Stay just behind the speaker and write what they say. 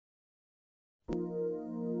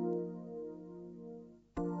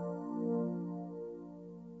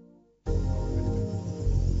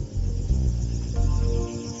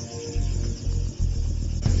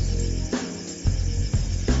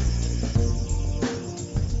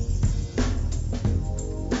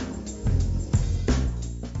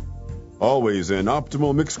Always in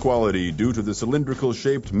optimal mix quality due to the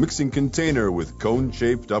cylindrical-shaped mixing container with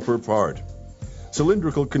cone-shaped upper part.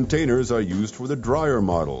 Cylindrical containers are used for the dryer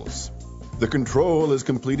models. The control is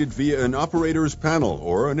completed via an operator's panel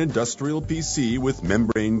or an industrial PC with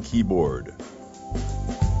membrane keyboard.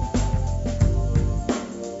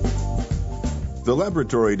 The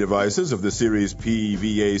laboratory devices of the series P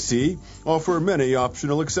VAC offer many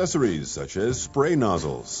optional accessories, such as spray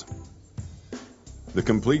nozzles. The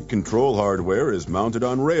complete control hardware is mounted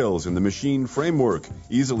on rails in the machine framework,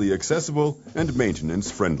 easily accessible and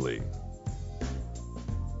maintenance-friendly.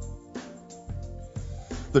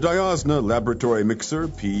 The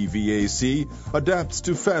DIOSNA-Labormischer P adapts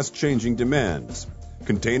to fast-changing demands.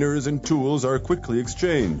 Containers and tools are quickly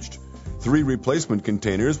exchanged. 3 replacement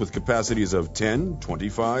containers with capacities of 10,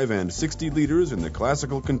 25, and 60 liters in the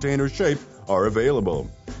classical container shape are available.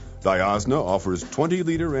 DIOSNA offers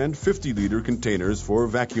 20-liter and 50-liter containers for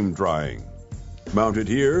vacuum drying. Mounted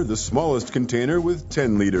here, the smallest container with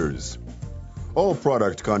 10 liters. All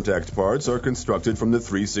product contact parts are constructed from the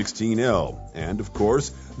 316L, and of course,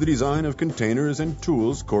 the design of containers and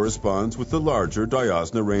tools corresponds with the larger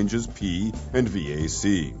DIOSNA ranges P and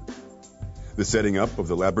VAC. The setting up of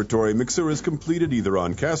the laboratory mixer is completed either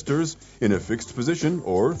on casters, in a fixed position,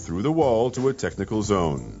 or through the wall to a technical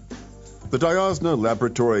zone. The DIOSNA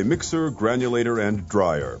Laboratory Mixer, Granulator, and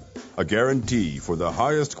Dryer, a guarantee for the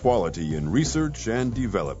highest quality in research and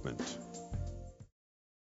development.